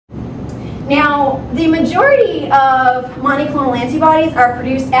Now, the majority of monoclonal antibodies are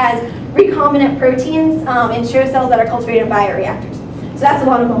produced as recombinant proteins in CHO cells that are cultivated in bioreactors. So that's a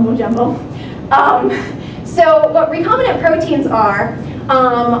lot of mumbo jumbo. So what recombinant proteins are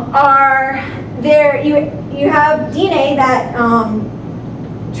there you have DNA that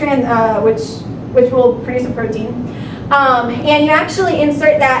which will produce a protein, and you actually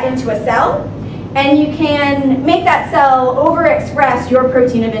insert that into a cell, and you can make that cell overexpress your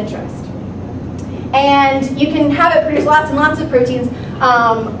protein of interest. And you can have it produce lots and lots of proteins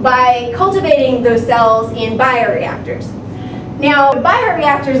by cultivating those cells in bioreactors. Now,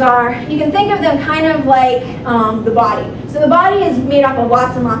 bioreactors are, you can think of them kind of like the body. So the body is made up of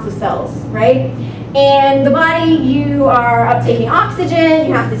lots and lots of cells, right? And the body, you are uptaking oxygen,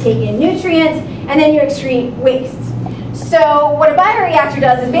 you have to take in nutrients, and then you excrete waste. So what a bioreactor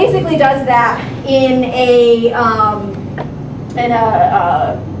does is basically does that in a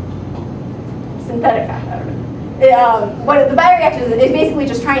synthetic fashion. I don't know. What the bioreactor is basically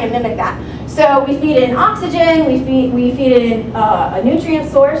just trying to mimic that. So we feed in oxygen, we feed in a nutrient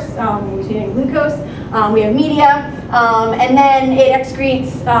source, we feed in glucose, we have media, and then it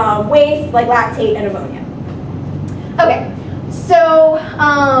excretes waste like lactate and ammonia. Okay, so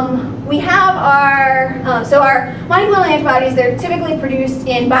we have our monoclonal antibodies. They're typically produced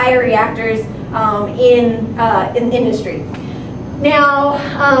in bioreactors in industry. Now,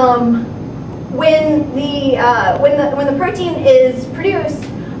 when the protein is produced,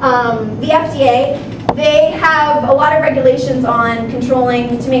 the FDA, they have a lot of regulations on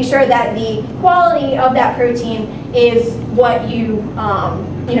controlling to make sure that the quality of that protein is what you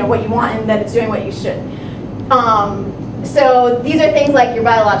what you want, and that it's doing what you should. So these are things like your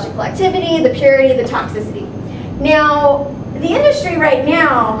biological activity, the purity, the toxicity. Now, the industry right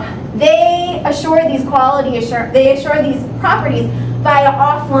now, they assure these they assure these properties via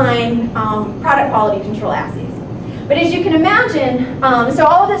offline product quality control assays. But as you can imagine, so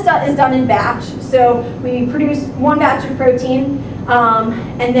all of this stuff is done in batch. So we produce one batch of protein,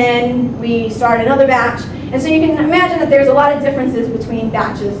 and then we start another batch. And so you can imagine that there's a lot of differences between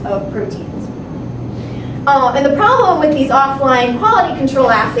batches of proteins. And the problem with these offline quality control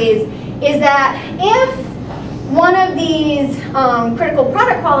assays is that if one of these critical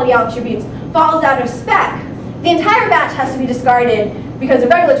product quality attributes falls out of spec, the entire batch has to be discarded because of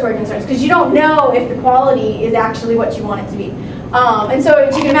regulatory concerns, because you don't know if the quality is actually what you want it to be. And so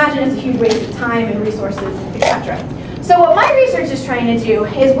as you can imagine, it's a huge waste of time and resources, etc. So what my research is trying to do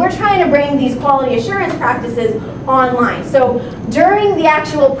is we're trying to bring these quality assurance practices online. So during the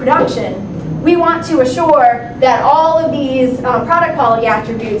actual production, we want to assure that all of these product quality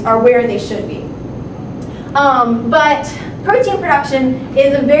attributes are where they should be. But protein production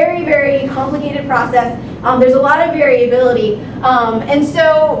is a very, very complicated process. There's a lot of variability. And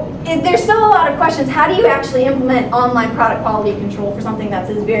so there's still a lot of questions. How do you actually implement online product quality control for something that's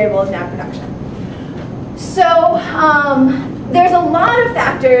as variable as NAB production? So there's a lot of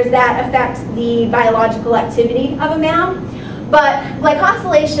factors that affect the biological activity of a MAM. But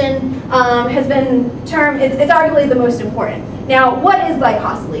glycosylation has been termed, it's arguably the most important. Now, what is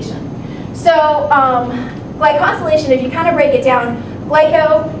glycosylation? So glycosylation, if you kind of break it down,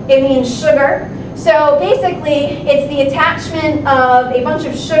 glyco, it means sugar. So basically, it's the attachment of a bunch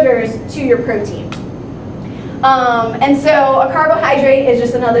of sugars to your protein. And so a carbohydrate is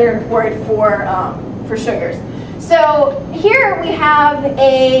just another word for sugars. So here we have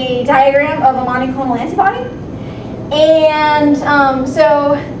a diagram of a monoclonal antibody. And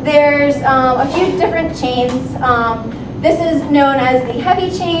so there's a few different chains. This is known as the heavy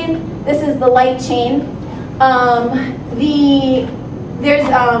chain. This is the light chain.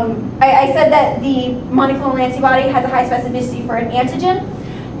 I said that the monoclonal antibody has a high specificity for an antigen.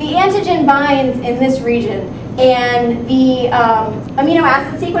 The antigen binds in this region, and the amino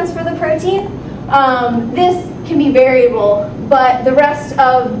acid sequence for the protein, this can be variable, but the rest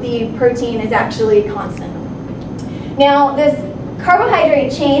of the protein is actually constant. Now, this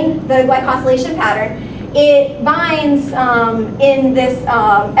carbohydrate chain, the glycosylation pattern, it binds in this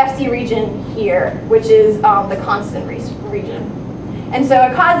FC region here, which is the constant region. And so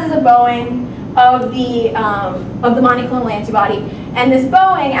it causes a bowing of the monoclonal antibody. And this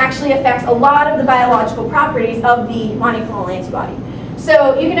bowing actually affects a lot of the biological properties of the monoclonal antibody.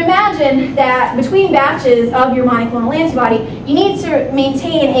 So you can imagine that between batches of your monoclonal antibody, you need to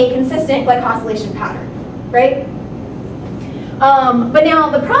maintain a consistent glycosylation pattern, right? But now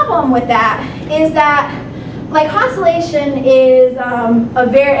the problem with that is that glycosylation is a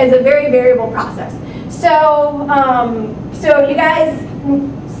very variable process. So, so you guys,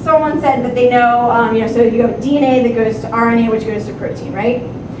 someone said that they know, so you have DNA that goes to RNA, which goes to protein, right?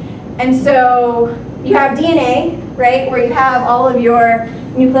 And so you have DNA, right, where you have all of your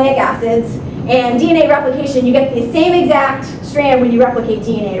nucleic acids. And DNA replication, you get the same exact strand when you replicate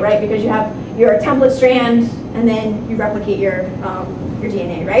DNA, right? Because you have your template strand, and then you replicate your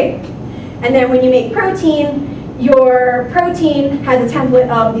DNA, right? And then when you make protein, your protein has a template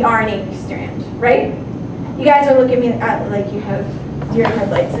of the RNA strand, right? You guys are looking at me like you have deer in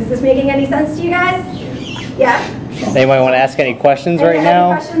headlights. Is this making any sense to you guys? Yeah? Anybody want to ask any questions right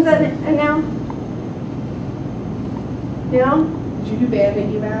now? Any questions now? No? Did you do banded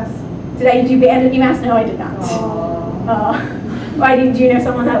UMass? Did I do banded UMass? No, I did not. Why do you know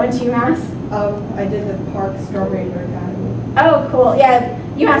someone that went to UMass? I did the Park Storm Ranger Academy. Oh, cool. Yeah,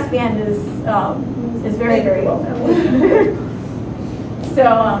 UMass band is very, very well known. So,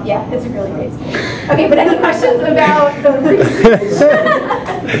 yeah, it's a really great school. Okay, but any questions about the research?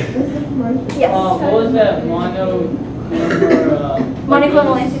 Yes. What was that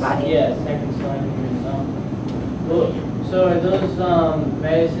monoclonal antibody? Yeah, second slide. So are those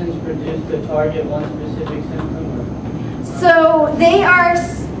medicines produced to target one specific symptom? So they are.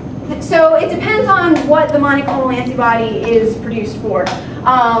 So it depends on what the monoclonal antibody is produced for.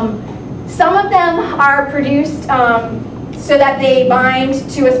 Some of them are produced so that they bind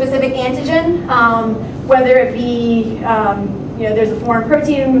to a specific antigen, whether it be there's a foreign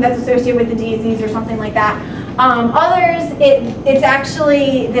protein that's associated with the disease or something like that. Others, it's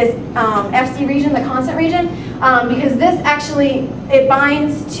actually this FC region, the constant region, because this actually, it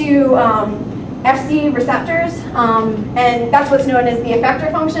binds to FC receptors, and that's what's known as the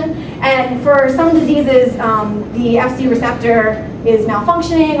effector function. And for some diseases, the FC receptor is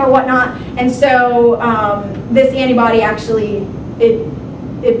malfunctioning or whatnot, and so this antibody actually,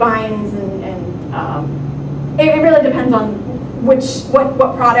 it binds and it really depends on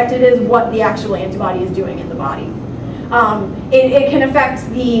what product it is, what the actual antibody is doing in the body. It can affect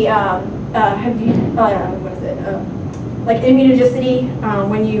the like immunogenicity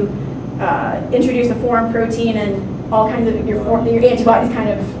when you introduce a foreign protein and all kinds of your antibodies kind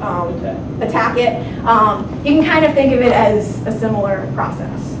of attack it. You can kind of think of it as a similar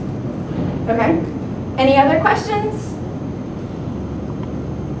process. Okay. Any other questions?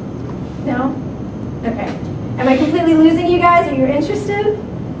 No? Okay. Am I completely losing you guys? Are you interested?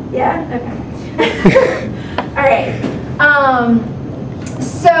 Yeah? Okay. All right.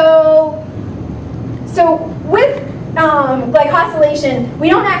 So with glycosylation, we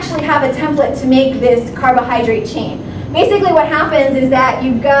don't actually have a template to make this carbohydrate chain. Basically what happens is that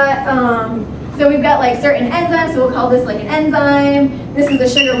you've got, so we've got like certain enzymes, so we'll call this like an enzyme. This is a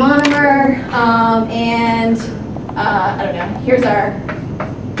sugar monomer, and I don't know, here's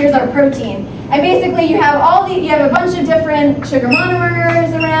our protein. And basically you have you have a bunch of different sugar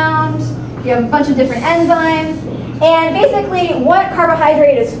monomers around, you have a bunch of different enzymes, and basically what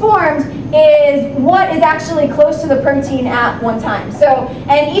carbohydrate is formed is what is actually close to the protein at one time. So,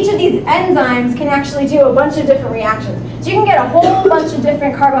 and each of these enzymes can actually do a bunch of different reactions. So you can get a whole bunch of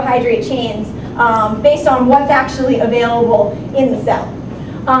different carbohydrate chains based on what's actually available in the cell.